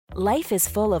Life is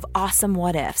full of awesome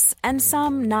what-ifs, and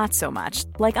some not so much,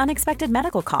 like unexpected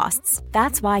medical costs.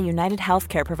 That's why United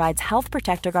Healthcare provides Health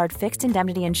Protector Guard fixed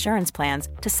indemnity insurance plans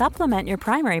to supplement your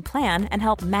primary plan and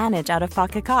help manage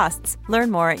out-of-pocket costs.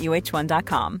 Learn more at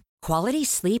uh1.com. Quality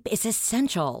sleep is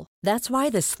essential. That's why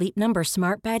the Sleep Number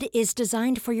Smart Bed is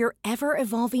designed for your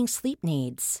ever-evolving sleep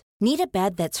needs. Need a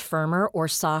bed that's firmer or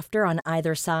softer on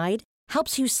either side?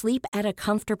 Helps you sleep at a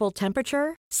comfortable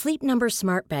temperature? Sleep Number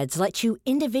Smart Beds let you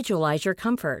individualize your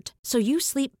comfort, so you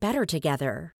sleep better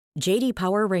together. J.D.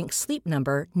 Power ranks Sleep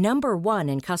Number number 1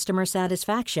 in customer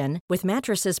satisfaction with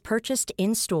mattresses purchased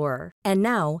in-store. And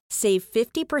now, save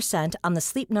 50% on the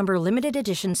Sleep Number Limited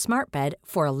Edition Smart Bed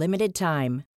for a limited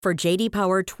time. For J.D.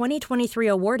 Power 2023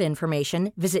 award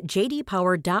information, visit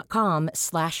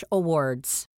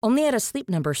jdpower.com/awards. Only at a Sleep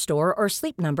Number store or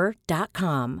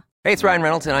sleepnumber.com. Hey, it's Ryan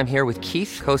Reynolds, and I'm here with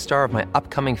Keith, co-star of my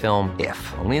upcoming film,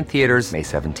 If, only in theaters May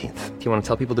 17th. Do you want to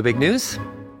tell people the big news?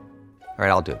 All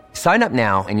right, I'll do it. Sign up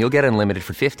now and you'll get unlimited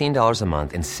for $15 a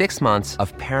month and 6 months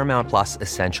of Paramount Plus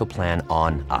Essential Plan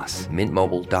on us.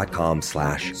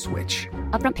 MintMobile.com/switch.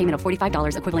 Upfront payment of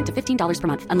 $45 equivalent to $15 per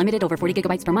month. Unlimited over 40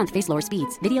 gigabytes per month. Face lower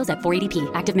speeds. Videos at 480p.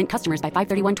 Active Mint customers by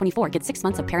 531.24 get 6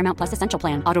 months of Paramount Plus Essential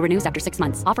Plan. Auto renews after 6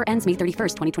 months. Offer ends May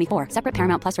 31st, 2024. Separate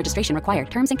Paramount Plus registration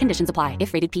required. Terms and conditions apply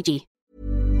if rated PG.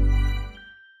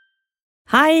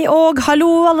 Hei og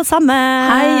hallo alle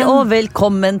sammen. Hei og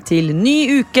velkommen til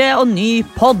ny uke og ny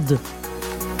podd.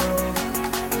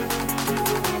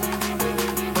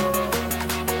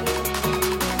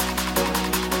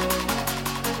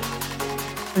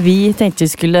 Vi tenkte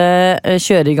vi skulle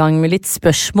kjøre i gang med litt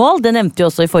spørsmål. Det nevnte vi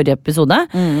også i forrige episode.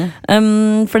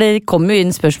 For det kom jo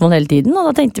inn spørsmål hele tiden, og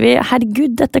da tenkte vi,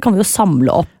 herregud, dette kan vi jo samle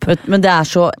opp. Men det er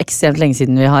så ekstremt lenge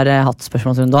siden vi har hatt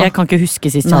spørsmålsrunde. Jeg kan ikke huske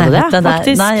sist vi hadde det,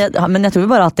 faktisk. Men jeg tror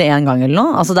vi bare har hatt det en gang eller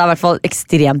noe. Altså det er i hvert fall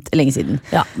ekstremt lenge siden.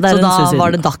 Ja, så da var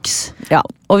det dags. Ja.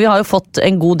 Og vi har jo fått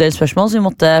en god del spørsmål, så vi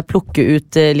måtte plukke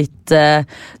ut litt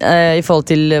i forhold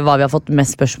til hva vi har fått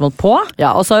mest spørsmål på.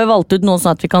 Ja, og så har vi valgt ut noen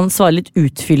sånn at vi kan svare litt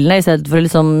utfyllende, i stedet for å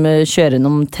liksom kjøre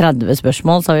gjennom 30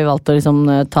 spørsmål, så har vi valgt å liksom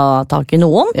ta tak i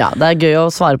noen. Ja, det er gøy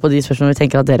å svare på de spørsmålene vi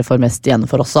tenker at dere får mest igjen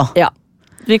for også. Ja.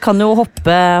 Vi kan jo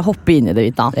hoppe inn i det,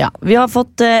 Vita. Ja. Vi har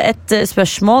fått et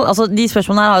spørsmål. Altså de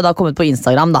spørsmålene her har jo da kommet på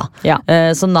Instagram da. Ja.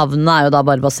 Så navnene er jo da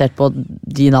bare basert på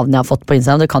de navnene jeg har fått på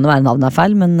Instagram. Det kan jo være navnene er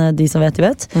feil, men de som vet, de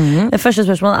vet. Det første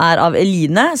spørsmålet er av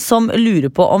Eline, som lurer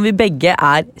på om vi begge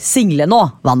er single nå,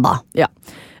 Wanda. Ja.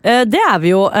 Det er vi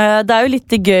jo. Det er jo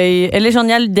litt gøy, eller sånn,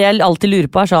 det jeg alltid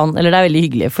lurer på er sånn, eller det er veldig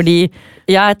hyggelig, fordi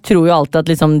jeg tror jo alltid at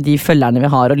liksom de følgerne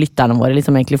vi har og lytterne våre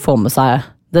liksom egentlig får med seg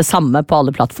det samme på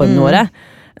alle plattformene våre.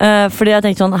 Fordi jeg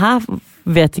tenkte sånn, har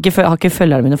ikke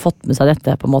følgerne mine fått med seg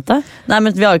dette på en måte? Nei,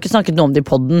 men vi har jo ikke snakket noe om det i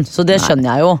podden, så det skjønner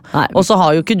jeg jo. Og så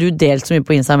har jo ikke du delt så mye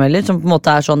på Instagram heller, som på en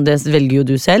måte er sånn, det velger jo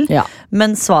du selv. Ja.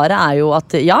 Men svaret er jo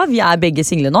at ja, vi er begge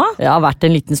single nå. Jeg har vært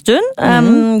en liten stund.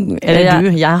 Eller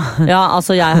du, ja. Ja,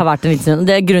 altså jeg har vært en liten stund.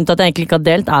 Det grunnen til at jeg egentlig ikke har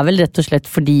delt er vel rett og slett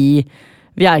fordi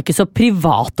vi er ikke så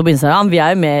private på Instagram, vi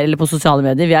er jo mer, eller på sosiale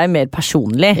medier, vi er jo mer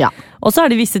personlig. Ja. Og så er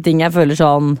det visse ting jeg føler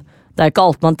sånn, det er ikke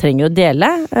alt man trenger å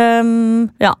dele.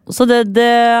 Ja, så det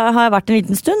har vært en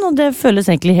liten stund, og det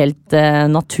føles egentlig helt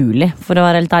naturlig, for å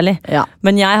være helt ærlig. Ja.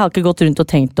 Men jeg har ikke gått rundt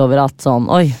og tenkt over at sånn,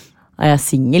 oi, er jeg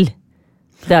single?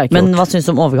 Det har jeg ikke Men gjort. hva synes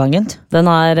du om overgangen? Det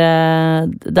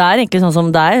er egentlig sånn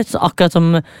som det er, akkurat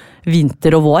som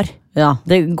vinter og vår. Ja.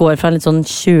 Det går fra en litt sånn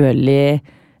kjølig,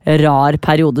 rar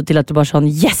periode til at du bare sånn,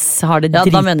 yes, har det dritbra.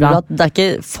 Ja, da mener du at det er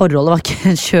ikke, forholdet var ikke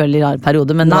en kjølig rar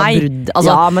periode, men det var brudd.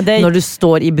 Altså, ja, men når du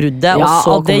står i bruddet, og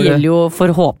så og det gjelder jo,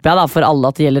 håper jeg da, for alle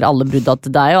at det gjelder alle brudd, at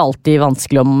det er jo alltid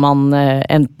vanskelig om man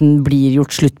enten blir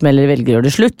gjort slutt med, eller velger å gjøre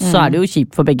det slutt, så er det jo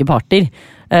kjipt for begge parter.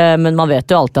 Men man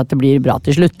vet jo alltid at det blir bra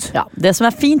til slutt. Ja, det som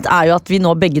er fint er jo at vi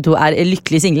nå begge to er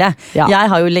lykkelig single. Ja. Jeg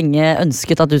har jo lenge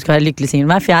ønsket at du skal være lykkelig single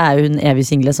med meg, for jeg er jo en evig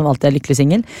single som alltid er lykkelig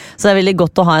single. Så det er veldig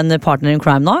godt å ha en partner in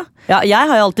crime nå. Ja, jeg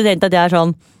har jo alltid tenkt at jeg er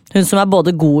sånn, hun som er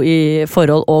både god i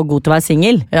forhold og god til å være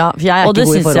single. Ja, for jeg er ikke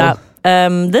god i forhold.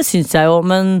 Det synes jeg jo,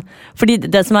 men fordi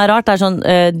det som er rart er sånn,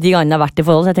 de gangene jeg har vært i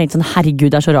forhold, så jeg tenkte sånn, herregud,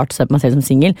 det er så rart å se på meg selv som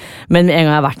single. Men en gang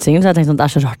jeg har vært single, så jeg tenkte sånn, det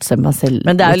er så rart å se på meg selv.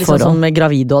 Men det er jo liksom sånn med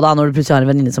gravid også da, når du plutselig har en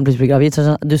venninne som plutselig blir gravid,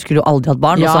 så du skulle jo aldri hatt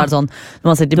barn, og så er det sånn, når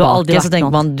man ser tilbake, så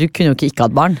tenker man, du kunne jo ikke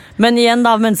hatt barn. Men igjen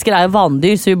da, mennesker er jo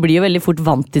vandyr, så vi blir jo veldig fort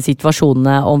vant til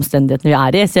situasjonene og omstendighetene vi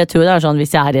er i, så jeg tror det er sånn,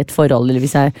 hvis jeg er i et forhold, eller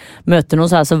hvis jeg møter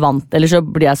noen, så er jeg så vant, eller så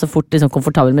blir jeg så fort liksom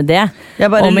komfortabel med det.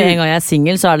 Og med en gang jeg er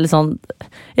single, så er det litt sånn,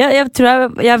 jeg tror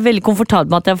jeg er veldig komfortabel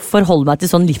med at jeg forholder meg til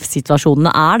sånn livssituasjonene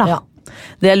er da. Ja.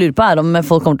 Det jeg lurer på om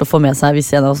folk kommer til å få med seg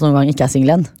hvis en av oss noen gang ikke er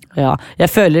single igjen. Ja, jeg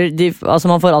føler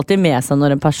man får alltid med seg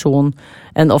når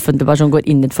en offentlig person går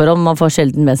inn i et forhold, man får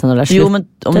sjelden med seg når det er slutt.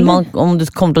 Jo, men om du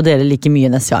kommer til å dele like mye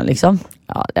neste gang, liksom.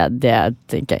 Ja, det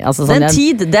tenker jeg. Altså, den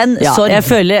tid, den sorg. Jeg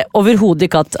føler overhodet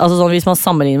ikke at hvis man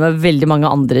sammenligner med veldig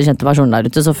mange andre kjente personer der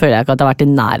ute, så føler jeg ikke at det har vært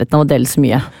i nærheten av å dele så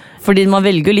mye. Fordi man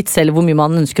velger jo litt selv hvor mye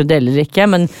man ønsker å dele eller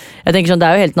ikke, men jeg tenker det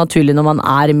er jo helt naturlig når man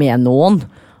er med noen,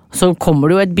 så kommer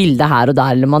det jo et bilde her og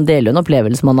der, eller man deler jo en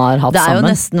opplevelse man har hatt sammen. Det er jo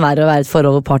nesten verre å være et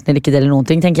forhold hvor partner ikke deler noen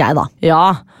ting, tenker jeg da. Ja,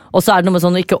 og så er det noe med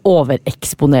sånn å ikke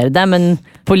overeksponere det, men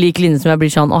på lik linje som jeg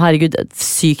blir sånn, herregud,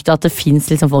 sykt at det finnes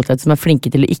liksom folk som er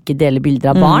flinke til å ikke dele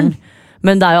bilder av barn.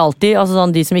 Men det er jo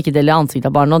alltid, de som ikke deler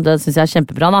ansikt av barn, og det synes jeg er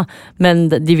kjempebra da, men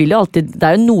de vil jo alltid,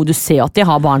 det er jo noe du ser at de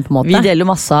har barn på en måte. Vi deler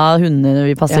jo masse av hundene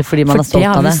vi passer fordi man er stolt av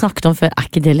det. For det har vi snakket om før,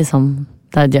 er ikke det liksom...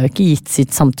 De har jo ikke gitt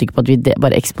sitt samtykke på at vi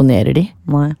bare eksponerer de.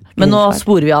 Nei. Men nå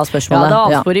sporer vi av spørsmålet. Ja, det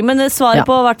er avsporing, men svaret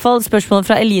på hvert fall spørsmålet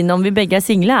fra Eline om vi begge er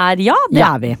single er ja, det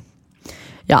er vi.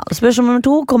 Ja, spørsmål nummer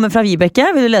 2 kommer fra Vibeke.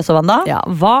 Vil du lese om den da? Ja,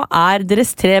 hva er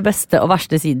deres 3 beste og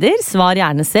verste sider? Svar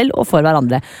gjerne selv og for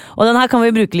hverandre. Og den her kan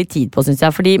vi bruke litt tid på, synes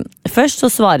jeg. Fordi først så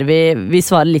svarer vi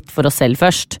svarer litt for oss selv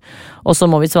først. Og så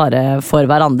må vi svare for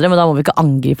hverandre, men da må vi ikke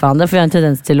angripe hverandre. For vi har en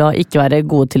tendens til å ikke være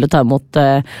gode til å ta imot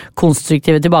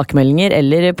konstruktive tilbakemeldinger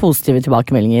eller positive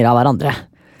tilbakemeldinger av hverandre.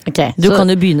 Okay, du kan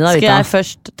jo begynne da, Vita. Skal jeg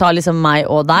først ta liksom meg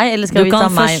og deg, eller skal vi ta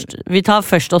meg? Vi tar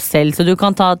først oss selv, så du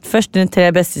kan ta først dine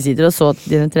 3 beste sider, og så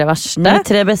dine 3 verste. Mine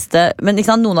 3 beste, men ikke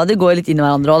sant, noen av de går litt inn i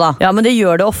hverandre også da. Ja, men det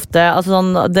gjør det ofte,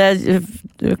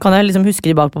 det kan jeg liksom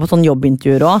huske tilbake på sånn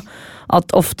jobbintervjuer også,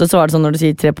 at ofte så er det sånn når du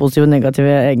sier 3 positive og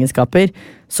negative egenskaper,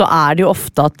 så er det jo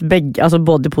ofte at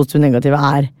både de positive og negative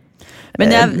er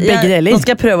begge deler. Nå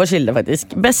skal jeg prøve å skille det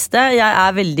faktisk. Beste, jeg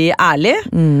er veldig ærlig,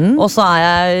 og så er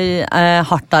jeg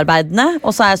hardtarbeidende,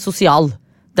 og så er jeg sosial.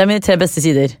 Det er mine 3 beste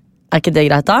sider. Er ikke det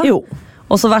greit da? Jo.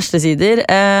 Og så verste sider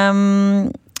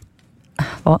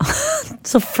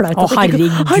så flaut.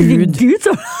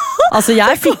 Herregud.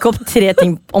 Jeg fikk opp 3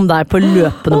 ting om deg på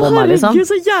løpende bånd her, liksom. Herregud,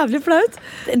 så jævlig flaut.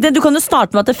 Du kan jo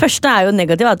starte med at det første er jo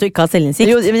negativt, at du ikke har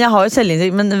selvinnsikt. Jo, men jeg har jo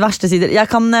selvinnsikt, men verste sider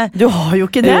Du har jo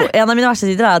ikke det. Jo, en av mine verste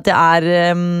sider er at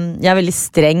jeg er veldig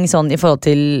streng sånn i forhold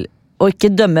til å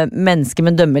ikke dømme mennesker,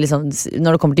 men dømme liksom,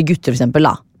 når det kommer til gutter for eksempel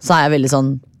da, så er jeg veldig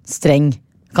sånn streng.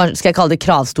 Skal jeg kalle det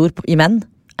kravstor i menn?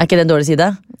 Er ikke det en dårlig side?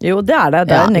 Jo, det er det.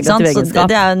 Det er en negativ egenskap.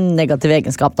 Det er en negativ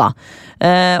egenskap da.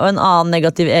 Og en annen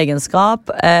negativ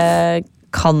egenskap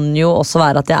kan jo også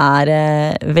være at jeg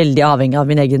er veldig avhengig av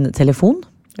min egen telefon.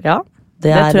 Ja,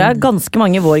 det tror jeg ganske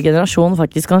mange i vår generasjon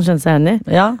faktisk kan kjenne seg hen i.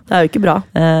 Ja. Det er jo ikke bra.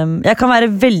 Jeg kan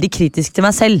være veldig kritisk til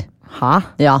meg selv. Hæ?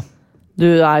 Ja. Du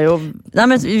er jo... Nei,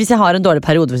 men hvis jeg har en dårlig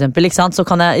periode for eksempel, ikke sant, så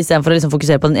kan jeg i stedet for å liksom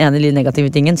fokusere på den ene lille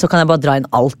negative tingen, så kan jeg bare dra inn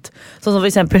alt. Sånn som for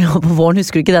eksempel på våren,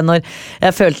 husker du ikke den når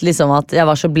jeg følte liksom at jeg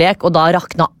var så blek, og da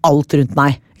rakna alt rundt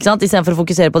meg. Ikke sant? I stedet for å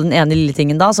fokusere på den ene lille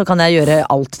tingen da, så kan jeg gjøre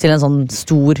alt til en sånn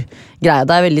stor greie.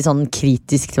 Da er jeg veldig sånn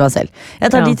kritisk til meg selv.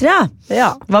 Jeg tar de 3.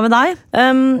 Ja. Hva med deg?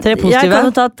 3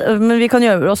 positive. Men vi kan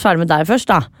gjøre oss ferdig med deg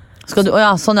først da. Skal du,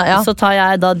 sånn, ja. Så tar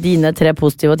jeg da dine 3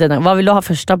 positive og 3 negative. Hva vil du ha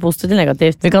først da, positivt eller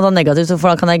negativt? Vi kan ta negativt,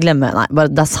 for da kan jeg glemme. Nei,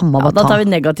 bare, det er samme Da tar vi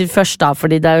negativt først da,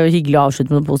 fordi det er jo hyggelig å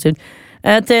avslutte med noe positivt.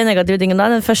 3 negative ting da.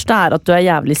 Den første er at du er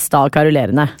jævlig sta og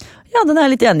karulerende. Ja, den er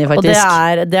jeg litt enig i faktisk.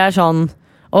 Og det er sånn.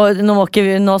 Og nå snakker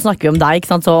vi om deg, ikke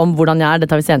sant, så om hvordan jeg er, det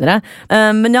tar vi senere.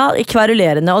 Men ja,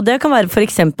 kverulerende, og det kan være for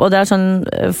eksempel, og det er sånn,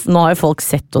 nå har jo folk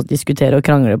sett oss diskutere og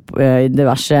krangle i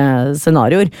diverse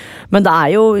scenarioer, men det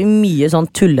er jo mye sånn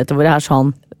tullete hvor det er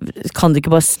sånn, kan du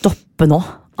ikke bare stoppe nå?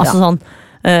 Altså sånn,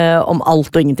 om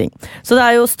alt og ingenting. Så det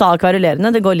er jo sta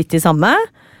kverulerende, det går litt i samme.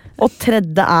 Og 3.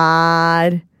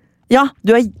 er... Ja,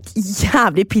 du er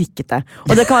jævlig pirkete.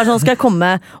 Og det kan være sånn, skal jeg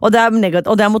komme, og det er negativt,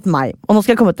 og det er mot meg. Og nå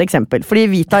skal jeg komme til et eksempel. Fordi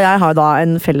Vita og jeg har da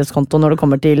en felleskonto når det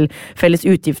kommer til felles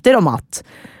utgifter og mat.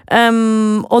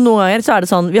 Og noen ganger så er det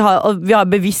sånn vi har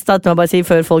bevisst at man bare sier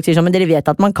før folk sier sånn, men dere vet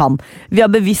at man kan. Vi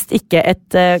har bevisst ikke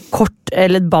et kort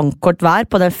eller et bankkort hver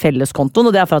på den felleskontoen,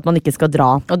 og det er for at man ikke skal dra.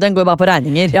 Og den går bare på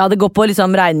regninger? Ja, det går på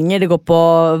liksom regninger, det går på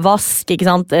vask, ikke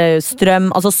sant, strøm,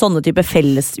 altså sånne type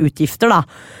fellesutgifter da.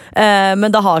 Men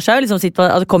det har seg jo liksom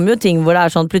det kommer jo ting hvor det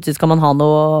er sånn, plutselig skal man ha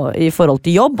noe i forhold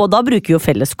til jobb, og da bruker vi jo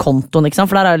felleskontoen, ikke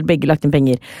sant, for der har begge lagt inn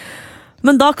penger.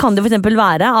 Men da kan det for eksempel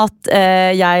være at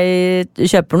jeg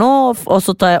kjøper noe, og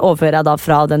så overfører jeg da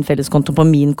fra den felleskontoen på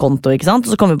min konto, ikke sant?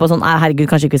 Og så kommer vi på sånn, herregud,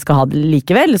 kanskje ikke vi skal ha det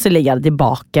likevel, så legger jeg det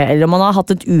tilbake. Eller om man har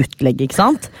hatt et utlegg, ikke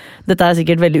sant? Dette er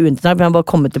sikkert veldig uinteressant, men jeg må bare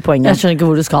komme til poenget. Jeg skjønner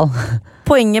ikke hvor du skal.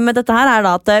 Poenget med dette her er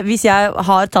da at hvis jeg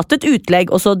har tatt et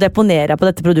utlegg, og så deponerer jeg på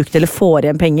dette produktet, eller får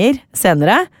igjen penger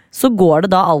senere, så går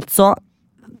det da altså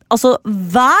altså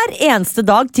hver eneste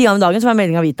dag, 10 ganger om dagen, så får jeg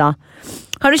melding av Vita.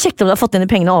 Har du sjekket om du har fått inn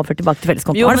pengene og overført tilbake til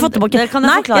felleskonto? Har du fått tilbake? Det kan jeg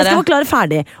forklare. Nei, jeg skal forklare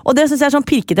ferdig. Og det synes jeg er sånn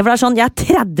pirkete, for det er sånn, jeg er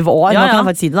 30 år, nå kan jeg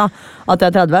faktisk si det da, at jeg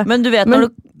er 30. Men du vet når du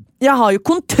jeg har jo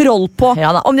kontroll på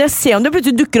om jeg ser om det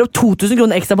plutselig dukker opp 2000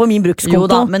 kroner ekstra på min brukskonto,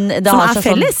 da, men det som er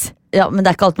felles. Ja, men det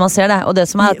er ikke alltid man ser det. Og det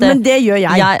som er at men det gjør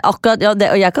jeg. Og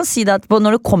jeg kan si det at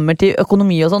når det kommer til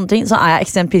økonomi og sånne ting, så er jeg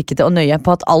ekstremt pirkete og nøye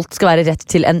på at alt skal være rett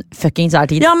til en fuckings hver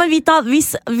tid. Ja, men Vita,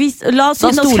 la oss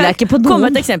da stoler jeg ikke på noen. Komme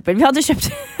et eksempel. Vi hadde kjøpt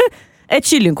et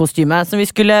kyllingkostyme som vi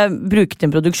skulle bruke til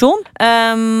en produksjon,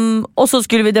 og så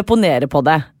skulle vi deponere på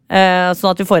det.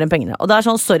 Sånn at vi får igjen pengene. Og det er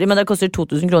sånn, sorry, men det koster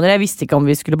 2000 kroner. Jeg visste ikke om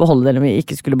vi skulle beholde det eller om vi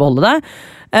ikke skulle beholde det,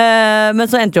 men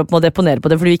så endte vi opp med å deponere på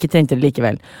det fordi vi ikke trengte det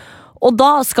likevel. Og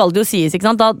da skal det jo sies, ikke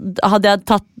sant? Da hadde jeg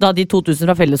tatt de 2000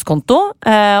 fra felleskonto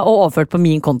og overført på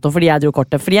min konto fordi jeg dro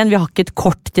kortet. For igjen, vi har ikke et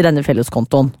kort til denne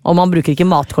felleskontoen, og man bruker ikke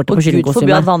matkortet på kyllingkostyme. Og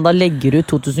Gud forby at Wanda legger ut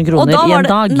 2000 kroner i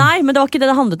en dag. Nei, men det var ikke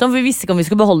det handlet om. Vi visste ikke om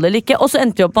vi skulle beholde det eller ikke. Og så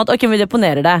endte vi opp med at ok, vi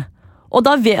deponerer det. Og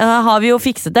da har vi jo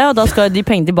fikset det, og da skal de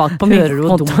pengene tilbake på min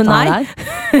konto. Nei,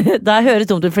 det høres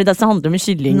dumt ut, fordi det handler om en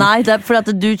kylling. Nei, det er fordi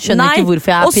at du skjønner ikke hvorfor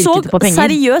jeg er pirket på penger. Og så,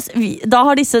 seriøst,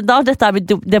 da dette er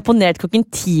blitt deponert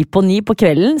 8:50 på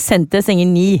kvelden, sendt til senger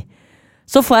 9.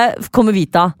 Så kommer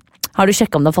Vita. Har du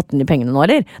sjekket om du har fått inn de pengene nå,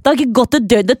 eller? Det har ikke gått et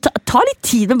død. Det tar litt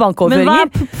tid med bankoverføringer. Men hva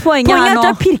er poenget er at du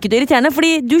er pirket og irriterende,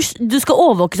 fordi du skal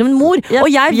overvåke som en mor. Og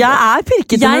jeg er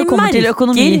pirket når det kommer til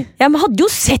økonomi. Jeg hadde jo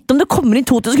sett om det kommer inn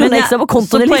 2000 kroner ekstra på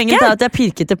kontoen eller ikke. Så poenget er at jeg er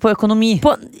pirket på økonomi.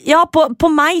 På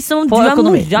meg, som du er mora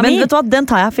mi. Men vet du hva, den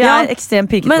tar jeg, for jeg er ekstremt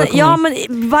pirket på økonomi. Ja, men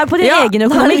vær på din egen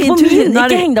økonomi, ikke på min.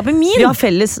 Ikke heng deg på min. Vi har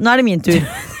felles, nå er det min tur.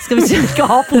 Skal vi ikke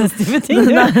ha positive ting?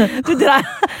 Du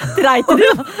dreit i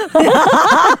det.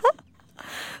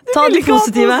 Ta det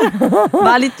positive.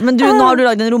 Men nå har du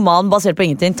lagd en roman basert på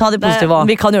ingenting. Ta det positive.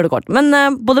 Vi kan gjøre det kort. Men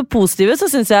på det positive så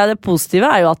synes jeg det positive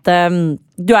er jo at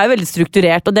du er jo veldig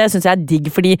strukturert, og det synes jeg er digg,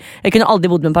 fordi jeg kunne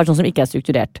aldri bodd med en person som ikke er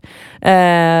strukturert.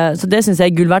 Så det synes jeg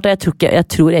er gull verdt, og jeg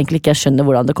tror egentlig ikke jeg skjønner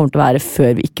hvordan det kommer til å være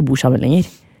før vi ikke bor sammen lenger.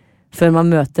 Før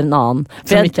man møter en annen.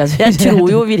 For jeg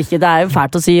tror jo virkelig, det er jo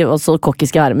fælt å si, og så cocky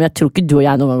skal jeg være, men jeg tror ikke du og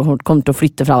jeg noen gang kommer til å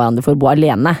flytte fra hverandre for å bo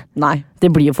alene. Nei. Det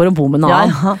blir jo for å bo med en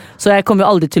annen. Ja. Så jeg kommer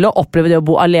jo aldri til å oppleve det å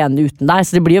bo alene uten deg,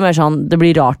 så det blir jo mer sånn, det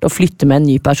blir rart å flytte med en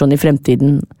ny person i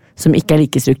fremtiden som ikke er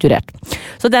like strukturert.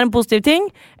 Så det er en positiv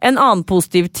ting. En annen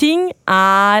positiv ting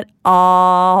er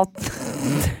at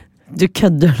du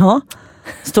kødder nå?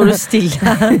 Står du stille?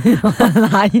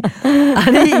 Nei.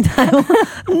 Det er jo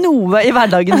noe i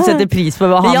hverdagen du setter pris på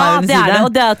ved å ha meg ved din side. Ja, det er det,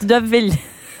 og det er at du er veldig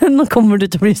Nå kommer du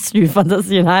til å bli slu for at jeg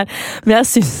sier det her, men jeg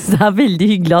synes det er veldig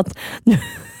hyggelig at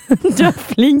du er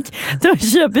flink til å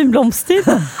kjøpe inn blomster.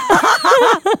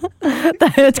 Det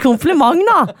er jo et kompliment,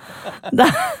 da.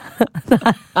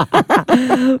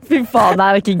 Fy faen, det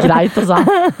er ikke greit, altså.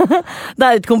 Det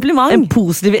er jo et kompliment. En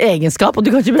positiv egenskap, og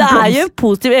du kan kjøpe blomster. Det er jo en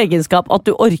positiv egenskap at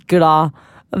du orker da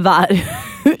hver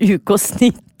uke å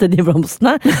snitte de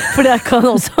blomstene. For jeg kan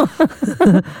også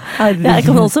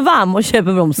være med å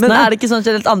kjøpe blomstene. Men er det ikke sånn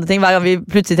generelt andre ting? Hver gang vi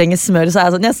plutselig trenger smør, så er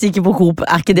jeg sånn, jeg stikker på Coop,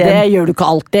 er ikke det? Det gjør du ikke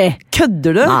alltid.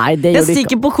 Kødder du? Nei, det gjør du ikke. Jeg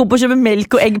stikker på Coop og kjøper melk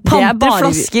og egg, panter,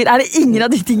 flasker. Er det ingen av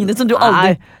de tingene som du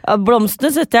aldri... Nei,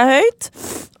 blomstene setter jeg høyt.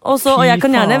 Og jeg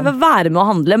kan gjerne være med å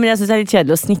handle, men jeg synes det er litt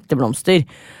kjedelig å snitte blomster.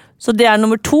 Så det er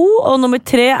nummer 2, og nummer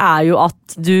 3 er jo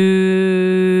at du...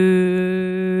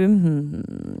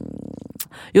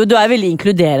 Jo, du er veldig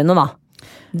inkluderende, da.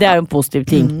 Det er jo en positiv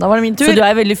ting. Da var det min tur. Så du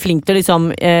er veldig flink til liksom,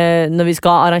 når vi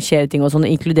skal arrangere ting og sånn,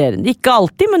 å inkludere. Ikke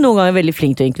alltid, men noen ganger veldig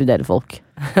flink til å inkludere folk.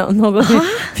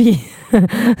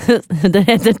 Det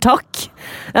heter takk.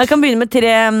 Jeg kan begynne med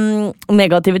 3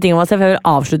 negative ting om meg selv, for jeg vil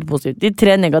avslutte positivt. De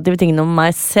 3 negative tingene om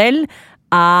meg selv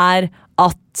er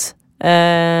at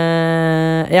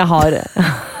jeg har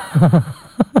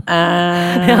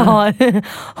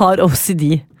OCD.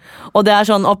 Og det er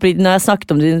sånn, når jeg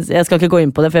snakket om det, jeg skal ikke gå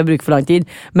inn på det for jeg bruker for lang tid,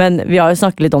 men vi har jo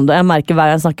snakket litt om det, og jeg merker hver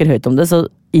gang jeg snakker høyt om det, så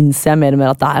innser jeg mer og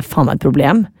mer at det er faen meg et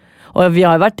problem. Og vi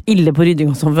har jo vært ille på rydding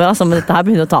og sånn før, altså, men dette her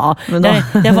begynner å ta av.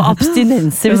 Jeg får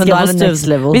abstinenser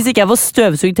hvis ikke jeg får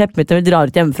støvsugd teppet mitt når vi drar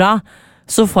ut hjemmefra.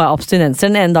 Så får jeg abstinenser.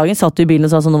 Den ene dagen satt du i bilen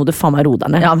og sa sånn, nå må du faen meg roe deg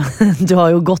ned. Ja, men du har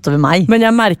jo gått over meg. Men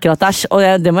jeg merker at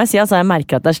det må jeg si, altså, jeg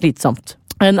merker at det er slitsomt.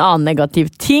 En annen negativ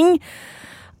ting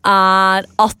er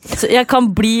at jeg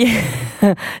kan bli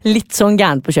litt sånn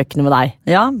gæren på kjøkkenet med deg.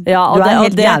 Ja, du er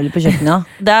helt jævlig på kjøkkenet.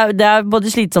 Det er både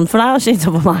slitsomt for deg og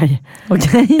slitsomt for meg. Ok,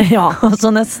 ja. Og så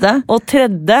neste. Og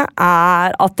tredje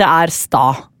er at jeg er sta.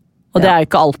 Og det er jo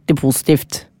ikke alltid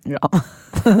positivt. Ja.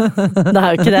 Det er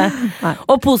jo ikke det. Nei.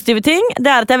 Og positive ting, det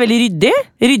er at jeg er veldig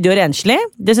ryddig og renslig.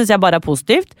 Det synes jeg bare er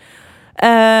positivt.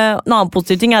 En annen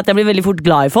positiv ting at jeg blir veldig fort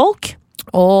glad i folk.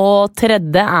 Og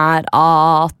tredje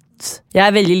at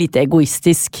jeg veldig lite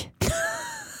egoistisk.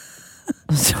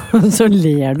 Så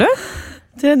ler du?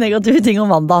 3 negative ting om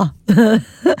Wanda.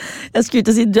 Jeg skulle ut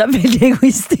og si du veldig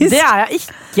egoistisk. Det jeg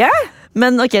ikke.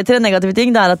 Men ok, 3 negative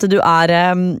ting. Det at du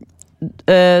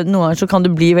noen ganger så kan du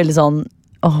bli veldig sånn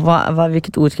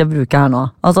hvilket ord skal jeg bruke her nå?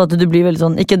 Altså at du blir veldig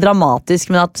sånn, ikke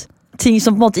dramatisk, men at ting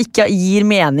som på en måte ikke gir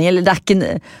mening, eller det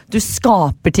ikke, du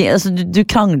skaper ting, altså du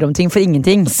krangler om ting for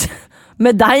ingenting.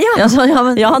 Med deg, ja.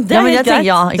 Det er helt greit.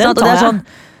 Ikke sant? Og det sånn,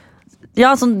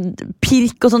 sånn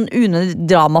pirk og sånn unødvendig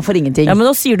drama for ingenting. Ja, men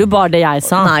nå sier du bare det jeg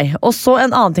sa. Nei, og så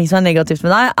en annen ting som negativt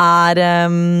med deg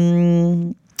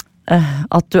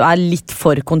at du litt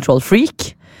for control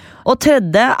freak. Og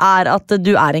tredje at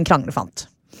du en kranglefant.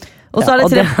 Og så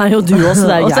det jo du også,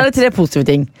 det og så det 3 positive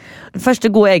ting. Den første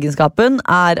gode egenskapen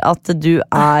at du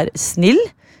snill.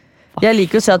 Jeg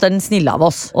liker å si at du den snille av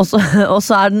oss. Og så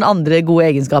den andre gode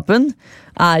egenskapen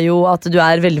jo at du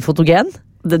veldig fotogen.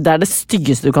 Det det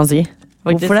styggeste du kan si.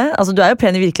 Faktisk. Hvorfor det? Altså, du jo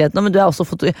pen i virkeligheten, men du også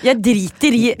fotogen. Jeg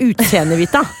driter i utseendet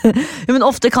mitt, da. Ja, men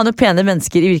ofte kan jo pene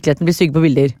mennesker i virkeligheten bli stygge på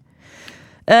bilder.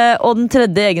 Og den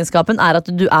tredje egenskapen at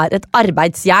du et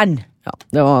arbeidsjern. Ja,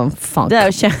 det var faen. Det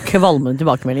jo kvalmende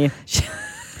tilbakemeldinger.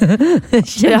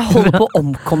 Jeg holder på å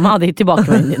omkomme av de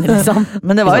tilbakemeldingene dine, liksom.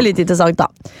 Men det var jo litt interessant, da.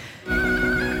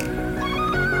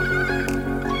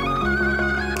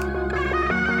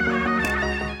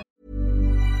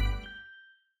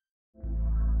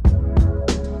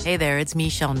 Hey there, it's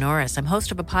Michelle Norris. I'm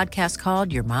host of a podcast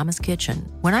called Your Mama's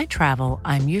Kitchen. When I travel,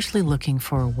 I'm usually looking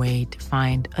for a way to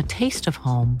find a taste of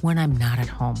home when I'm not at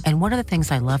home. And one of the things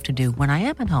I love to do when I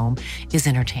am at home is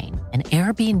entertain. And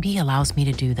Airbnb allows me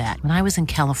to do that. When I was in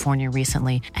California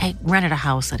recently, I rented a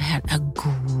house that had a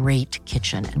great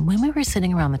kitchen. And when we were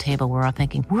sitting around the table, we were all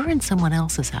thinking, we're in someone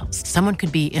else's house. Someone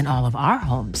could be in all of our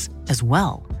homes as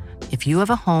well. If you have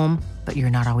a home, but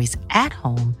you're not always at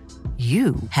home,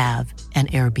 you have an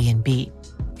Airbnb.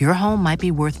 Your home might be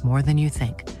worth more than you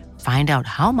think. Find out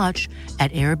how much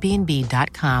at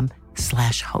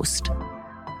airbnb.com/host.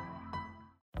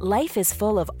 Life is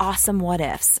full of awesome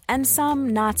what-ifs, and some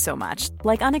not so much,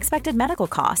 like unexpected medical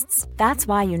costs. That's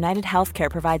why United Healthcare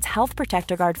provides Health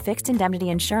Protector Guard fixed indemnity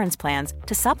insurance plans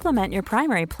to supplement your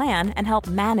primary plan and help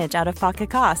manage out-of-pocket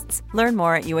costs. Learn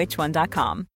more at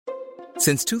uh1.com.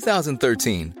 Since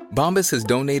 2013, Bombas has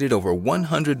donated over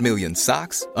 100 million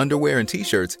socks, underwear, and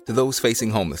T-shirts to those facing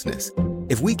homelessness.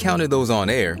 If we counted those on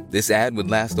air, this ad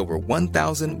would last over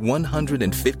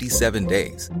 1,157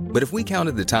 days. But if we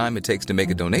counted the time it takes to make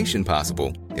a donation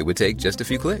possible, it would take just a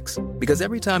few clicks. Because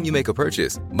every time you make a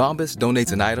purchase, Bombas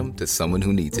donates an item to someone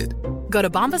who needs it. Go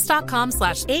to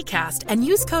bombas.com/ACAST and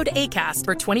use code ACAST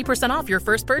for 20% off your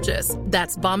first purchase.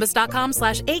 That's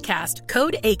bombas.com/ACAST,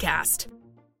 code ACAST.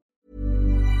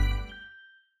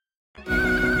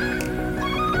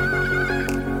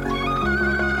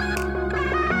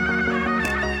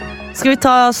 Skal vi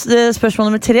ta spørsmål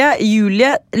nummer 3?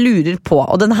 Julie lurer på,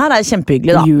 og denne her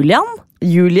kjempehyggelig da.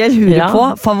 Julie lurer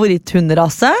på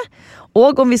favoritthunderase,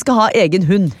 og om vi skal ha egen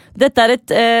hund. Dette er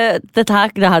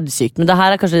sykt, men det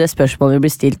her kanskje det spørsmålet vi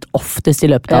blir stilt oftest i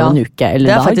løpet av en uke eller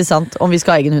det dag. Faktisk sant, om vi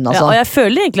skal ha egen hund altså. Ja, og jeg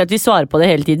føler egentlig at vi svarer på det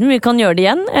hele tiden. Vi kan gjøre det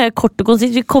igjen, kort og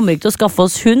konsist. Vi kommer ikke til å skaffe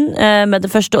oss hund med det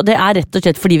første, og det rett og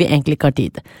slett fordi vi egentlig ikke har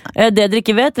tid. Det dere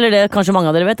ikke vet, eller det kanskje mange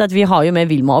av dere vet, at vi har jo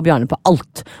med Vilma og Bjarne på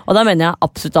alt. Og da mener jeg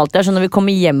absolutt alt. Det sånn når vi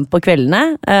kommer hjem på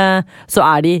kveldene, så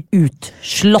de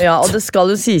utslått. Ja, og det skal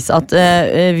jo sies at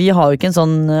vi har jo ikke en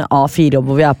sånn A4-jobb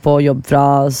hvor vi på jobb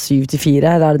fra 7 til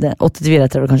 4, eller det 8 til 4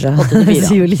 etter det kanskje? 8 til 4,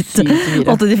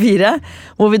 ja. 8 til 4,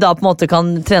 hvor vi da på en måte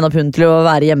kan trene opp hunden til å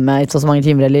være hjemme i så mange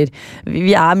timer, eller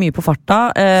vi mye på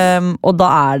farta, og da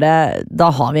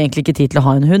har vi egentlig ikke tid til å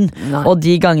ha en hund. Nei. Og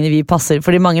de gangene vi passer,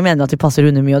 fordi mange mener at vi passer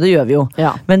hunder mye, og det gjør vi jo,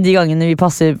 men de gangene vi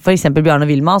passer for eksempel Bjarne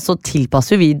og Vilma, så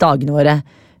tilpasser vi dagene våre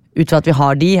ut fra at vi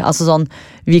har de, altså sånn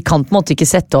vi kan på en måte ikke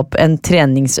sette opp en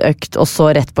treningsøkt og så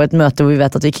rett på et møte hvor vi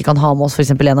vet at vi ikke kan ha med oss for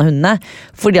eksempel en av hundene,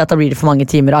 fordi at da blir det for mange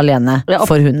timer alene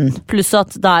for hunden. Pluss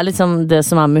at det liksom det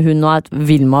som med hund nå at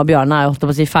Vilma og Bjarne jo holdt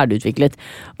på å si ferdigutviklet.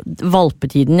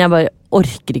 Valpetiden, jeg bare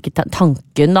orker ikke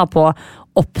tanken da på å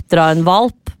oppdra en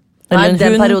valp. Nei,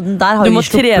 den perioden der har du må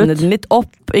trene den litt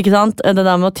opp, ikke sant? Det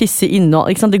der med å tisse inne,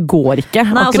 ikke sant? Det går ikke.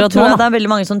 Nei, akkurat tror nå. jeg det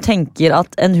veldig mange som tenker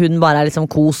at en hund bare liksom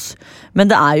kos. Men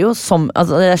det jo som,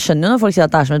 altså jeg skjønner jo når folk sier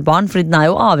at det som et barn, fordi den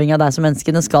jo avhengig av deg som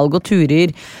menneske. Den skal gå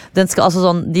turer. Den skal, altså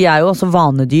sånn, de jo også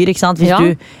vanedyr, ikke sant? Hvis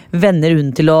du venner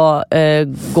hunden til å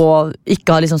gå,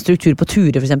 ikke ha liksom struktur på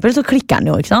turer for eksempel, så klikker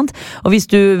den jo, ikke sant? Og hvis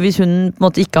hun på en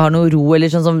måte ikke har noe ro,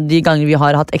 eller sånn som de ganger vi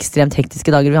har hatt ekstremt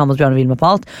hektiske dager, vi har med oss Bjørn og Vilma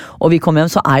på alt, og vi kommer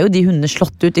hjem, så jo de hundene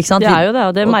slått ut, ikke sant? Det jo det,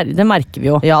 og det merker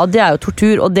vi jo. Ja, og det jo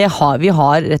tortur, og vi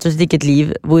har rett og slett ikke et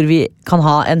liv hvor vi kan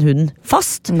ha en hund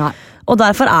fast. Nei. Og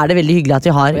derfor det veldig hyggelig at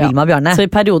vi har Vilma og Bjarne. Så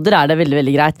i perioder det veldig,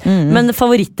 veldig greit. Men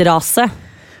favorittrase?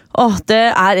 Det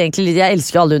egentlig litt, jeg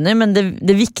elsker alle hunder, men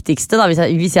det viktigste da,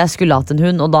 hvis jeg skulle hatt en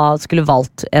hund, og da skulle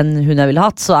valgt en hund jeg ville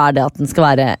hatt, så det at den skal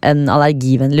være en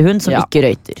allergivennlig hund som ikke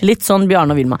røyter. Litt sånn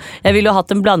Bjarne og Vilma. Jeg ville jo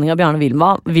hatt en blanding av Bjarne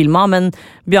og Vilma, men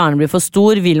Bjarne blir for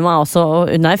stor, Vilma også,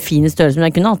 og hun fin i størrelse,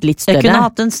 men jeg kunne hatt litt større. Jeg kunne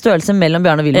hatt en størrelse mellom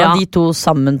Bjarne og Vilma, de to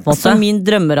sammen på en måte. Så min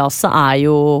drømmerase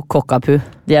jo Cockapoo.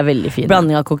 De veldig fine.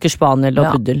 Blanding av Cocker Spaniel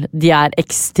og Puddel. De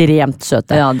ekstremt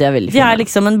søte. Ja, de veldig fine. De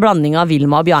liksom en blanding av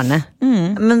Vilma og Bjarne.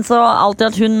 Men så alltid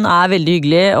at hun veldig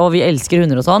hyggelig, og vi elsker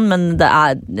hunder og sånn, men det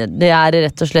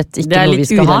rett og slett ikke noe vi skal ha. Det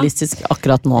litt urealistisk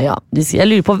akkurat nå. Ja, jeg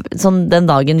lurer på, sånn, den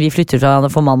dagen vi flytter fra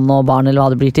for mann og barn, eller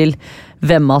hva det blir til,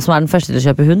 hvem av oss som den første til å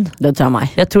kjøpe hund? Det tror jeg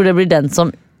meg. Jeg tror det blir den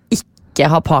som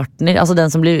ikke har partner, altså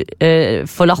den som blir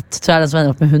forlatt, tror jeg den som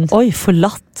ender opp med hund. Oi,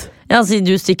 forlatt? Ja, siden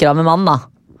du stikker av med mann da,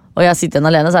 og jeg sitter igjen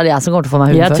alene, så det jeg som kommer til å få meg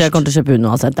hund først. Jeg tror jeg kommer til å kjøpe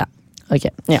hund uansett, ja. Ok,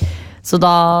 så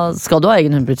da skal du ha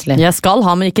egen hund plutselig? Jeg skal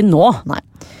ha, men ikke nå. Nei.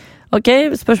 Ok,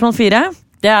 spørsmål 4.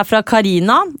 Det fra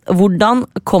Karina. Hvordan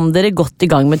kom dere godt i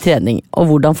gang med trening, og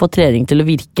hvordan få trening til å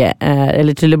virke,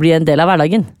 eller til å bli en del av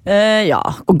hverdagen?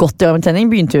 Og godt i gang med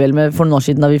trening begynte vi vel med for noen år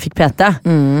siden da vi fikk PT.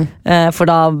 For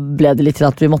da ble det litt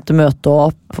til at vi måtte møte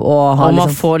opp og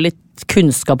man får litt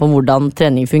kunnskap om hvordan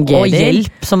trening fungerer. Og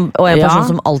hjelp, og en person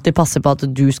som alltid passer på at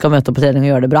du skal møte opp på trening og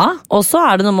gjøre det bra. Og så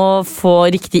det noe med å få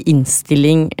riktig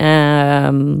innstilling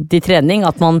til trening,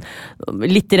 at man,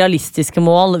 litt realistiske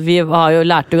mål. Vi har jo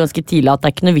lært jo ganske tidlig at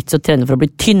det ikke noe vits å trene for å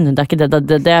bli tynn. Det ikke det,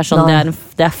 det sånn,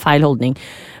 det feil holdning.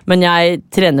 Men jeg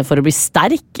trener for å bli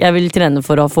sterk. Jeg vil trene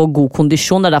for å få god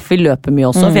kondisjon. Det derfor vi løper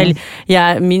mye også.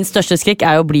 For min største skrekk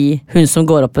jo å bli hun som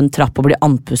går opp en trapp og blir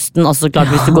andpusten. Altså så klart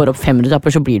hvis du går opp 500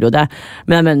 trapper så blir du det.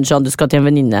 Men jeg mener sånn, du skal til en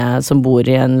venninne som bor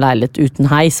i en leilighet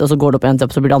uten heis, og så går du opp en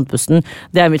trapp så blir du andpusten.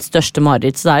 Det mitt største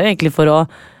mareritt. Så det jo egentlig for å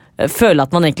føle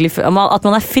at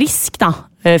man frisk da,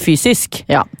 fysisk.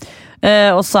 Ja.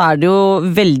 Og så det jo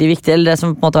veldig viktig, eller det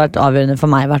som på en måte har vært avgjørende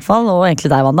for meg i hvert fall, og egentlig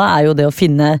deg, Wanda, jo det å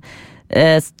finne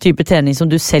type trening som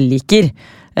du selv liker.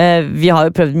 Vi har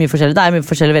jo prøvd mye forskjellig. Det mye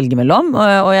forskjellig å velge mellom,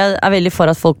 og jeg veldig for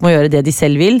at folk må gjøre det de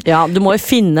selv vil. Ja, du må jo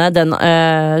finne den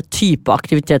type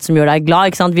aktivitet som gjør deg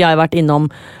glad, ikke sant? Vi har jo vært innom,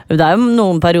 det jo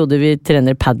noen perioder vi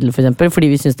trener paddle for eksempel,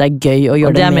 fordi vi synes det gøy å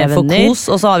gjøre det med venner. For kos,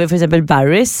 og så har vi for eksempel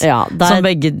Barry's, som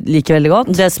begge liker veldig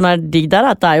godt. Det som digg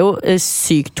der, at det jo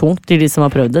sykt tungt til de som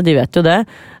har prøvd det, de vet jo det.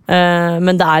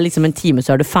 Men det liksom en time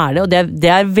så du ferdig, og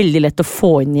det veldig lett å få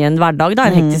inn i en hverdag da,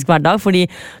 en hektisk hverdag, fordi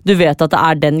du vet at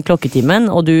det den klokketimen,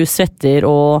 og du svetter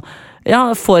og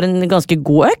får en ganske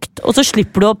god økt, og så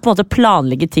slipper du å på en måte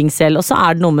planlegge ting selv, og så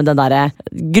det noe med den der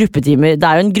gruppetime. Det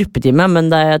jo en gruppetime, men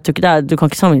jeg tror ikke du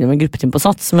kan ikke sammenligne med en gruppetime på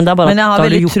Sats, men det bare men at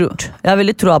det gjort. Jeg har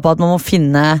veldig troa på at man må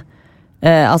finne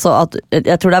altså at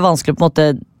jeg tror det vanskelig på en måte,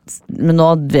 men nå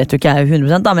vet jo ikke jeg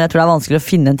 100% da, men jeg tror det vanskelig å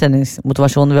finne en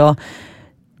treningsmotivasjon ved å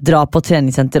dra på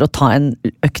treningssenter og ta en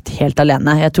økt helt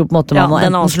alene. Jeg tror på en måte man må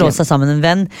enten slå seg sammen med en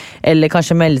venn, eller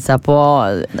kanskje melde seg på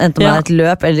enten med et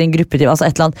løp eller en gruppetime, altså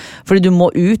et eller annet. Fordi du må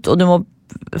ut, og du må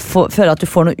føle at du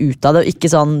får noe ut av det, og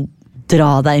ikke sånn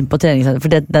dra deg inn på treningssenter,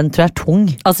 for den tror jeg tung.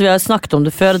 Altså vi har snakket om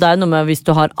det før, og det noe med hvis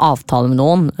du har avtale med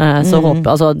noen, så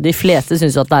håper, altså de fleste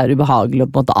synes jo at det ubehagelig å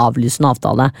på en måte avlyse en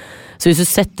avtale. Så hvis du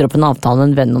setter opp en avtale med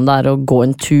en venn om det å gå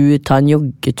en tur, ta en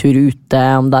joggetur ute,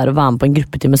 om det å være med på en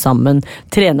gruppetime sammen,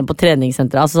 trene på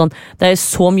treningssenteret, altså sånn, det jo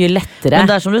så mye lettere.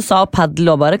 Men det som du sa,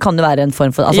 paddle og bare kan det være en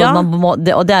form for, altså man må,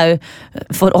 og det jo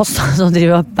for oss som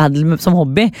driver paddle som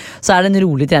hobby, så det en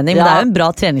rolig trening, men det jo en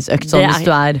bra treningsøkt sånn hvis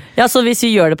du Ja, så hvis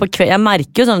vi gjør det på kveld, jeg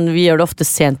merker jo sånn, vi gjør det ofte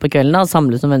sent på kvelden da,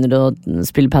 samles som venner og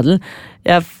spiller paddle.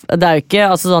 Det jo ikke,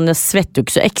 altså sånn, jeg svetter jo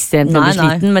ikke så ekstremt veldig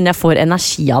sliten, men jeg får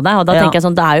energi av det, og da tenker jeg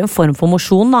sånn, det jo en form for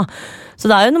mosjon da. Så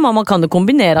det jo noe man kan jo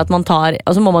kombinere at man tar,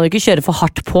 altså må man jo ikke kjøre for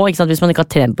hardt på, ikke sant? Hvis man ikke har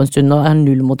trent på en stund og har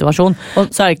null motivasjon,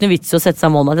 så det ikke noe vits å sette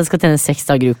seg mål med at jeg skal trene 6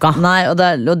 dager I uka. Nei, og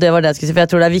det var det jeg skulle si, for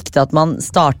jeg tror det viktig at man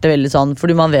starter veldig sånn,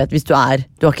 fordi man vet hvis du har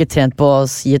ikke trent på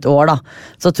si et år da,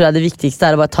 så tror jeg det viktigste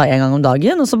å bare ta en gang om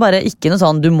dagen, og så bare ikke noe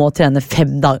sånn, du må trene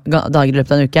 5 dager I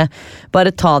løpet av en uke.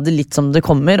 Bare ta det litt som det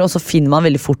kommer, og så finner man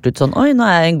veldig fort ut sånn, oi, nå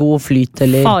jeg en god flyt,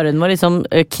 eller... Faren må liksom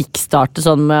kickstarte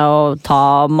sånn med å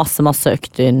ta masse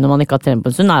økter når man ikke har trent på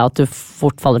en stund, at du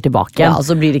fort faller tilbake igjen. Ja,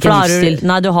 så blir det ikke en livsstil.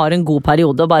 Nei, du har en god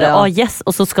periode, og bare, yes,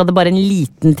 og så skal det bare en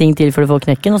liten ting til før du får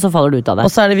knekken, og så faller du ut av det.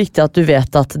 Og så det viktig at du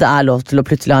vet at det lov til å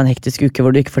plutselig ha en hektisk uke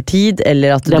hvor du ikke får tid,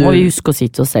 eller at det må vi huske å si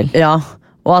til oss selv. Ja,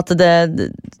 og at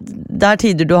det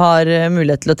tider du har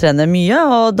mulighet til å trene mye,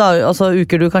 og så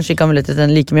uker du kanskje ikke har mulighet til å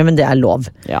trene like mye, men det lov.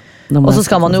 Ja. Og så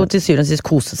skal man jo til syvende og sist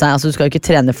kose seg, altså du skal jo ikke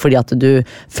trene fordi at du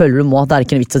føler du må, det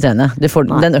ikke en vits å trene.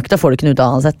 Den økta får du ikke noe ut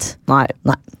av uansett. Nei.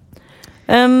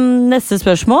 Neste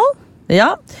spørsmål?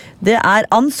 Ja, det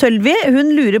Ann Sølvi.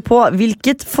 Hun lurer på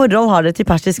hvilket forhold har dere til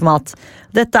persisk mat.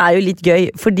 Dette jo litt gøy,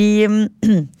 fordi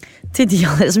til de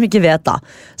av dere som ikke vet da,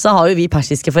 så har jo vi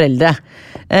persiske foreldre.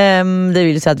 Det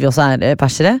vil jo si at vi også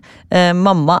persere.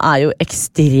 Mamma jo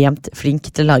ekstremt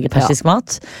flink til å lage persisk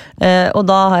mat. Og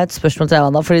da har jeg et spørsmål til deg,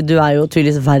 Wanda, fordi du jo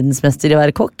tydeligvis verdensmester I å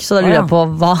være kokk, så da lurer jeg på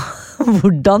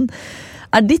hvordan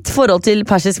ditt forhold til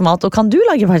persisk mat, og kan du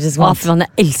lage persisk mat? Jeg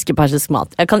elsker persisk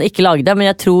mat. Jeg kan ikke lage det, men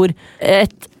jeg tror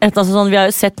vi har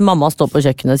jo sett mamma stå på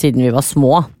kjøkkenet siden vi var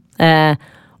små.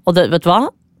 Og vet du hva?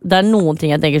 Det noen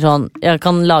ting jeg tenker sånn, jeg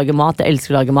kan lage mat, jeg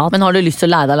elsker å lage mat. Men har du lyst til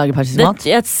å lære deg å lage persisk mat?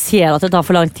 Jeg ser at det tar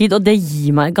for lang tid, og det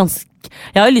gir meg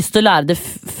jeg har jo lyst til å lære det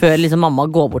før liksom mamma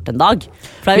går bort en dag.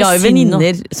 Vi har jo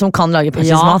venninner som kan lage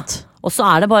persisk mat. Og så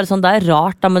det bare sånn, det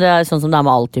rart da, men det sånn som det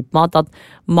med all type mat, at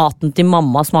maten til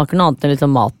mamma smaker noe annet enn liksom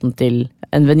maten til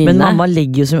en venninne. Men mamma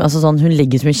legger jo hun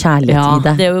legger så mye kjærlighet I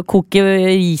det. Det jo å koke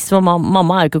ris,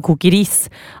 mamma jo ikke å koke ris.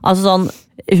 Altså sånn,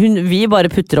 vi bare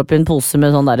putter opp I en pose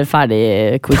med sånn der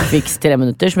ferdig quick fix 3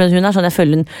 minutter, men hun sånn, jeg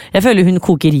føler hun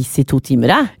koker ris I 2 timer.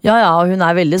 Ja, og hun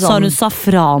veldig sånn. Så har hun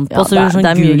safran på, så hun sånn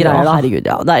det mye greier da. Herregud,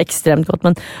 ja, det ekstremt godt,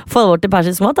 men forholdet vårt til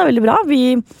persisk mat veldig bra.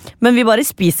 Men vi bare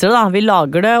spiser det da, vi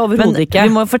lager det overhodet ikke.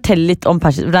 Vi må fortelle litt om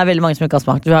persisk, for det veldig mange som ikke har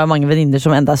smakt. Vi har mange venninner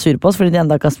som enda sure på oss, fordi de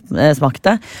enda ikke har smakt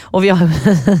det. Og vi har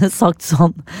sagt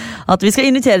sånn, at vi skal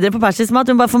invitere dere på persisk mat,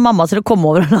 men bare få mamma til å komme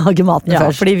over og lage maten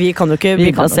først. Fordi vi kan jo ikke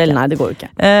bygge oss selv, nei, det går jo ikke.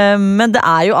 Men det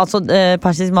jo altså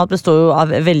persisk mat består jo av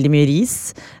veldig mye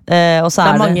ris, og så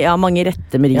det mange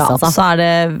retter med ris, altså. Så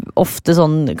det ofte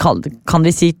sånn, kan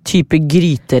vi si type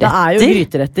gryteretter. Det jo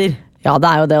gryteretter. Ja,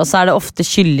 det jo det, og så det ofte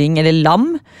kylling eller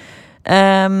lam,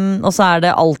 og så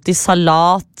det alltid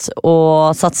salat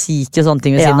og tzatziki og sånne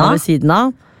ting ved siden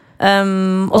av.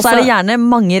 Og så det gjerne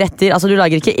mange retter, altså du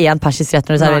lager ikke én persisk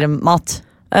rett når du serverer mat.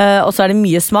 Og så det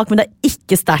mye smak, men det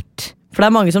ikke sterkt. For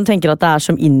det mange som tenker at det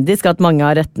som indisk, at mange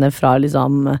av rettene fra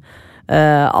liksom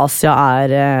Asia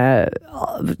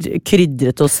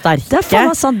krydret og sterke. Det faen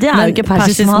meg sant, det jo ikke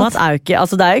persisk mat.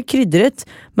 Altså det jo krydret,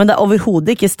 men det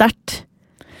overhodet ikke sterkt.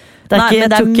 Nei,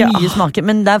 men det mye smaker,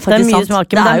 men det faktisk sant.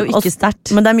 Smaker, det jo ikke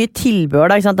sterkt. Men det mye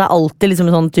tilbehør da, ikke sant? Det alltid liksom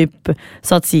en sånn type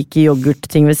tzatziki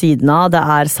yoghurt-ting ved siden av. Det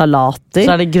salater.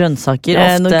 Så det grønnsaker.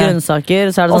 Noen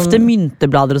grønnsaker. Så det ofte sånn,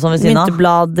 mynteblader og sånn ved siden av.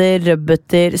 Mynteblader,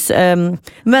 rødbeter.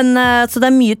 Men så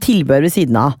det mye tilbehør ved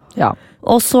siden av. Ja.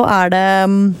 Og så det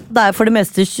for det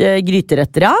meste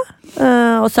gryteretter, ja.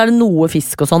 Og så det noe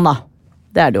fisk og sånn da.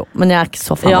 Det det jo, men jeg ikke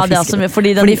så fan av fiskerett.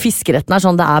 Fordi fiskeretten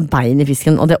sånn, det bein I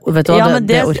fisken, og det, vet du hva,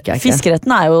 det orker jeg ikke.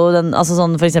 Fiskeretten jo den, altså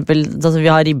sånn for eksempel, altså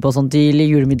vi har ribbe og sånt til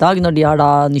julemiddag, når de har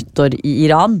da nyttår I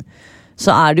Iran,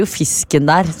 så det jo fisken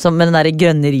der, med den der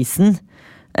grønne risen,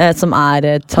 som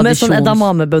tradisjons... Med sånn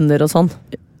edamamebønner og sånn.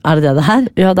 Det det her?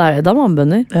 Ja, det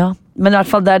edamamebønner. Ja. Men I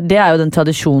hvert fall, det jo den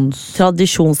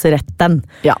tradisjonsretten.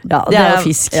 Ja, det jo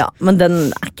fisk. Ja, men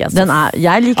den ikke så.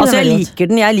 Jeg liker jeg liker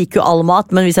den, jeg liker jo all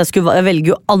mat, men hvis jeg skulle velge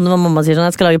jo alle når mamma sier sånn,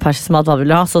 jeg skal lage persisk mat, hva vil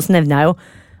du ha? Så nevner jeg jo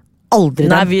aldri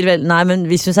den. Nei, men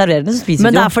hvis hun serverer den, så spiser vi jo.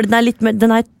 Men det fordi den litt mer,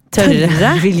 den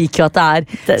tørre. Vi liker jo at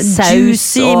det saus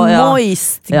juicy, og,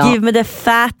 moist. Give me the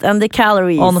fat and the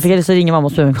calories. Nå fikk jeg lyst til å ringe mamma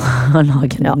og spørre om hun kan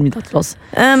lage en middag til oss.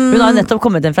 Hun har jo nettopp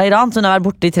kommet inn fra Iran, så hun har vært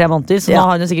borte I 3 måneder, så nå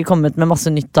har hun sikkert kommet med masse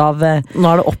nytt av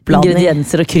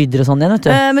ingredienser og krydder og sånn igjen, vet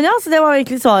du. Men ja, så det var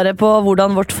egentlig svaret på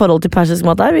hvordan vårt forhold til persisk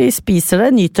mat Vi spiser det,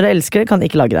 nyter det, elsker det, kan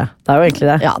ikke lage det. Det jo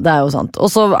egentlig det. Ja, det jo sant. Og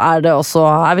så det også,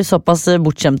 vi såpass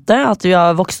bortskjemte at vi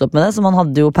har vokst opp med det, så man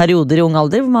hadde jo perioder I ung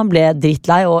alder hvor man ble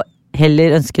drittlei og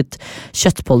heller ønsket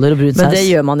kjøttboller og brun saus. Men det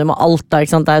gjør man jo med alt da,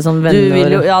 ikke sant? Det sånn venner du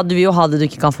vil jo ha det du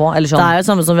ikke kan få, eller sånn. Det jo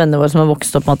samme som venner våre som har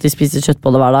vokst opp med at de spiser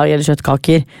kjøttboller hver dag, eller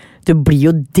kjøttkaker. du blir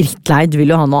jo drittlei, du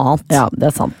vil jo ha noe annet. Ja, det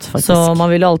er sant, faktisk. Så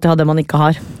man vil jo alltid ha det man ikke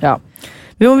har. Ja.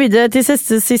 Vi må videre til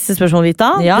siste spørsmål,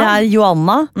 Vita. Ja. Det er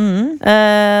Joanna.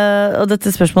 Og dette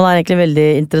spørsmålet er egentlig veldig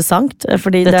interessant.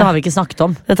 Fordi Dette har vi ikke snakket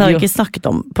om. Dette har vi ikke snakket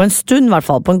om. På en stund, I hvert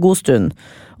fall. På en god stund.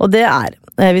 Og det er,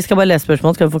 vi skal bare lese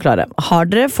spørsmålet, skal vi forklare. Har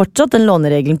dere fortsatt den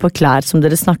låneregelen på klær som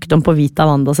dere snakket om på Vita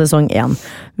Wanda sesong 1?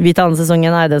 Vita Wanda sesong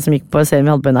 1 er det som gikk på serien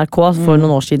vi hadde på NRK for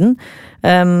noen år siden.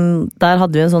 Der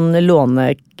hadde vi en sånn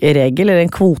låneregel, eller en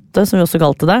kvote, som vi også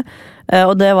kalte det.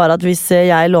 Og det var at hvis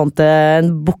jeg lånte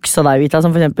en bukse av deg, Vita,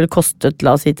 som for eksempel kostet,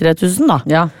 la oss si 3000 da.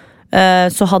 Ja.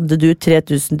 Så hadde du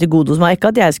 3000 til gode hos meg. Ikke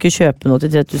at jeg skulle kjøpe noe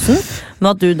til 3000, men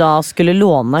at du da skulle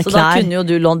låne så klær. Så da kunne jo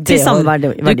du lånt til samme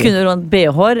verdi. Du kunne lånt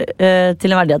BH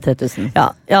til en verdi av 3000.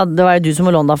 Ja, det var jo du som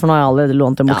må låne da, for nå har jeg allerede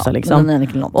lånt en buksa,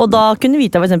 liksom. Og da kunne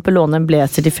Vita for eksempel låne en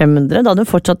blazer til 500. Da hadde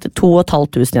hun fortsatt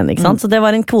 2500 igjen, ikke sant? Så det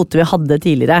var en kvote vi hadde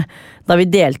tidligere, da vi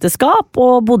delte skap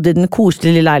og bodde I den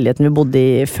koselige lille leiligheten vi bodde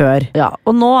I før. Ja,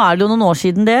 og nå er det jo noen år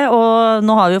siden det, og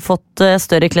nå har vi jo fått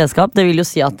større klesskap. Det vil jo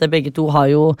si at begge to har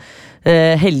jo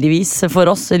heldigvis for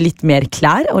oss litt mer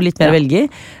klær og litt mer å velge I.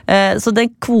 Så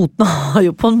den kvoten har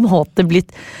jo på en måte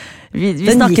blitt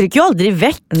den snakker gikk jo aldri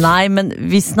vekk. Nei, men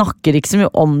vi snakker ikke så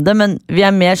mye om det, men vi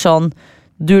er mer sånn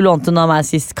du lånte noe av meg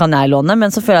sist, kan jeg låne?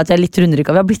 Men så føler jeg at jeg er litt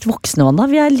rundrykka. Vi har blitt voksne, Wanda.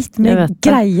 Vi er litt mer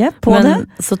greie på men,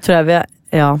 det. Så tror jeg vi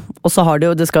ja, og så har det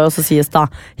jo, det skal jo også sies da,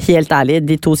 helt ærlig,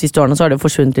 de 2 siste årene så har det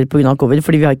forsvunnet litt på grunn av covid,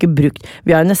 fordi vi har ikke brukt,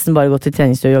 vi har jo nesten bare gått til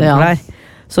treningstøy og jobbeklær.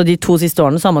 Så de 2 siste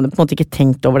årene så har man på en måte ikke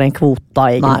tenkt over den kvota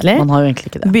egentlig. Nei, man har jo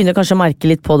egentlig ikke det. Begynner kanskje å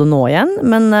merke litt på det nå igjen,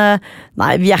 men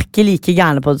nei, vi er ikke like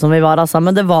gærne på det som vi var, altså.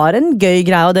 Men det var en gøy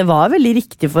greie, og det var veldig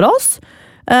riktig for oss.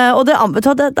 Og det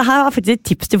her er faktisk et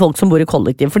tips til folk som bor I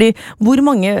kollektiv. Fordi hvor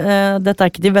mange dette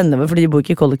ikke til venner våre, fordi de bor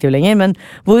ikke I kollektiv lenger, men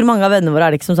hvor mange av vennene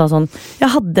våre det ikke som sa sånn jeg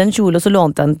hadde en kjole og så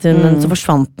lånte jeg den til men så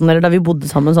forsvant den, eller da vi bodde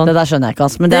sammen sånn. Det der skjønner jeg ikke,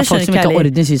 men det folk som ikke har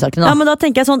orden I sysakene. Ja, men da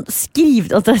tenker jeg sånn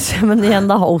skriv men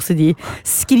igjen da OCD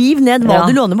skriv ned hva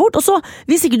du låner bort, og så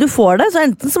hvis ikke du får det, så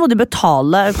enten så må du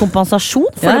betale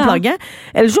kompensasjon for det plagget,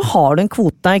 eller så har du en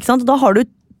kvote, ikke sant? Og da har du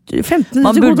 15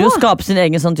 man burde jo skape sin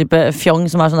egen sånn type fjong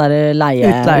som sånn der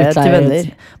utleie til venner.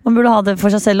 Man burde ha det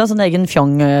for seg selv og sånn egen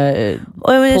fjong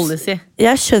policy.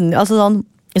 Jeg skjønner, altså sånn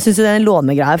jeg synes jo den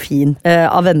lånegreia fin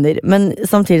av venner, men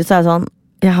samtidig så sånn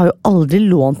jeg har jo aldri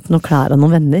lånt noen klær av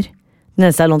noen venner. Den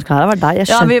eneste jeg har lånt klær var deg.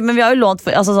 Men vi har jo lånt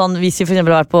altså sånn, hvis vi for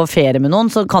eksempel har vært på ferie med noen,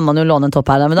 så kan man jo låne en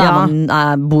topp her, men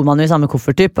da bor man jo I samme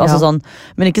koffertyp altså sånn,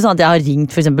 men ikke sånn at jeg har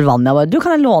ringt for eksempel Vanja bare, du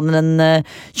kan jeg låne den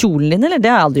kjolen din, eller? Det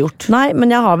har jeg aldri gjort. Nei,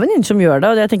 men jeg har venninner som gjør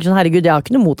det, og jeg tenker sånn, herregud, jeg har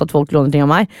ikke noe mot at folk låner ting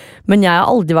av meg, men jeg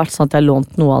har aldri vært sånn at jeg har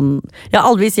lånt noe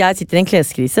av hvis jeg sitter I en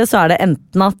kleskrise, så det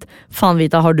enten at faen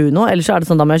Vita, har du noe? Eller så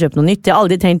det sånn, da må jeg kjøpe noe nytt. Jeg har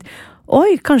aldri tenkt,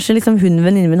 oi, kanskje liksom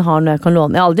venninnen min har noe jeg kan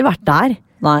låne. Jeg har aldri vært der.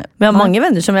 Nei. Men jeg har mange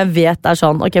venner som jeg vet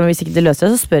sånn, ok, men hvis ikke det løser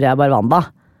det, så spør jeg bare Wanda.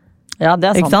 Ja,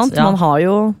 det sant. Ikke sant? Man har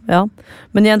jo,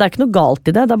 men det ikke noe galt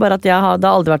I det, det bare at det har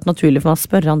aldri vært naturlig for meg å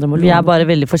spørre andre om å låne. Vi bare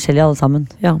veldig forskjellige alle sammen.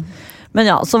 Ja. Men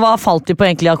så hva falt vi på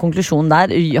egentlig av konklusjonen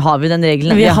der? Har vi den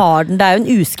regelen? Vi har den, det jo en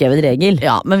uskrevet regel.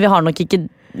 Ja, men vi har nok ikke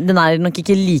den nok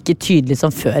ikke like tydelig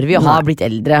som før. Vi har blitt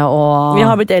eldre og vi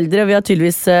har blitt eldre, og vi har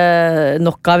tydeligvis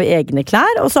nok av egne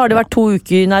klær. Og så har det vært 2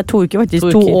 uker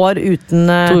faktisk 2 år uten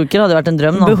 2 uker hadde vært en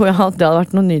drøm nå. Ja, det hadde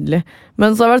vært noe nydelig.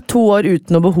 Men så har det vært 2 år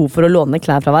uten noe behov for å låne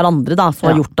klær fra hverandre da,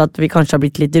 som har gjort at vi kanskje har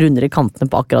blitt litt rundere I kantene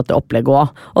på akkurat det opplegget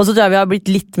også. Og så tror jeg vi har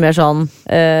blitt litt mer sånn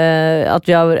at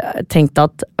vi har tenkt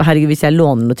at herregud, hvis jeg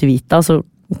låner noe til Vita, så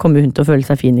kommer hun til å føle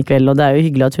seg fin I kveld, og det jo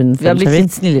hyggelig at hun føler seg fin. Vi har blitt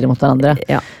litt snillere mot hverandre.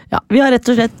 Ja, vi har rett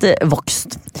og slett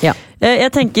vokst. Ja.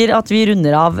 Jeg tenker at vi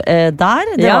runder av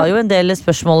der. Det var jo en del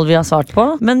spørsmål vi har svart på.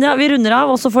 Men vi runder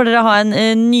av, og så får dere ha en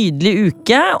nydelig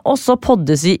uke, og så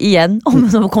poddes vi igjen om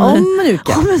en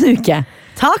uke.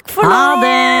 Takk for nå! Ha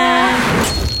det!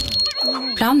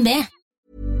 Plan B.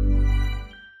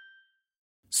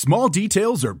 Small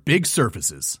details are big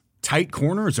surfaces. Tight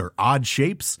corners are odd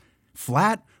shapes.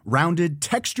 Flat, rounded,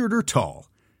 textured, or tall.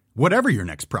 Whatever your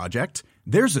next project,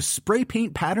 there's a spray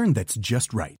paint pattern that's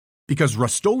just right. Because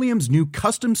Rust-Oleum's new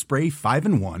Custom Spray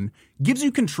 5-in-1 gives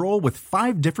you control with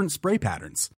 5 different spray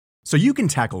patterns. So you can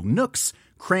tackle nooks,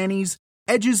 crannies,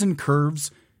 edges, and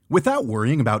curves without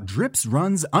worrying about drips,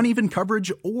 runs, uneven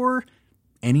coverage, or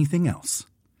anything else.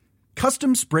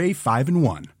 Custom Spray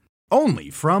 5-in-1. Only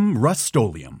from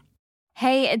Rust-Oleum.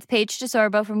 Hey, it's Paige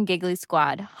DeSorbo from Giggly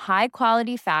Squad. High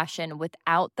quality fashion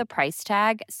without the price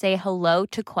tag. Say hello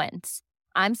to Quince.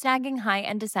 I'm snagging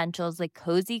high-end essentials like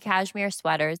cozy cashmere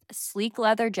sweaters, sleek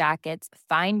leather jackets,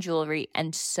 fine jewelry,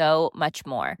 and so much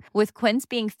more. With Quince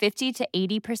being 50 to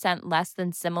 80% less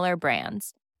than similar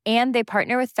brands. And they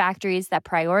partner with factories that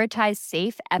prioritize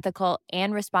safe, ethical,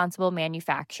 and responsible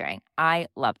manufacturing. I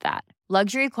love that.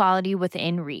 Luxury quality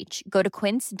within reach. Go to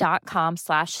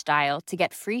quince.com/style to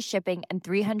get free shipping and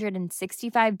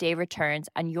 365-day returns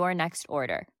on your next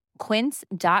order.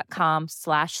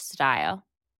 Quince.com/style.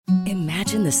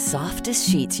 Imagine the softest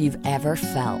sheets you've ever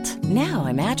felt. Now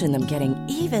imagine them getting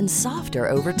even softer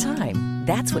over time.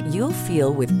 That's what you'll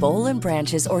feel with Boll &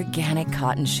 Branch's organic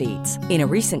cotton sheets. In a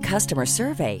recent customer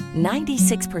survey,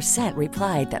 96%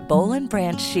 replied that Boll &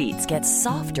 Branch sheets get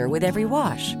softer with every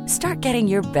wash. Start getting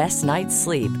your best night's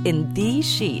sleep in these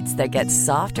sheets that get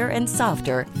softer and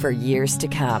softer for years to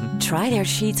come. Try their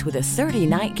sheets with a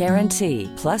 30-night guarantee.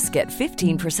 Plus, get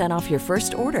 15% off your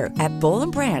first order at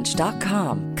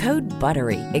bollandbranch.com. Code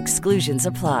BUTTERY. Exclusions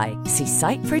apply. See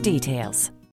site for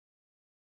details.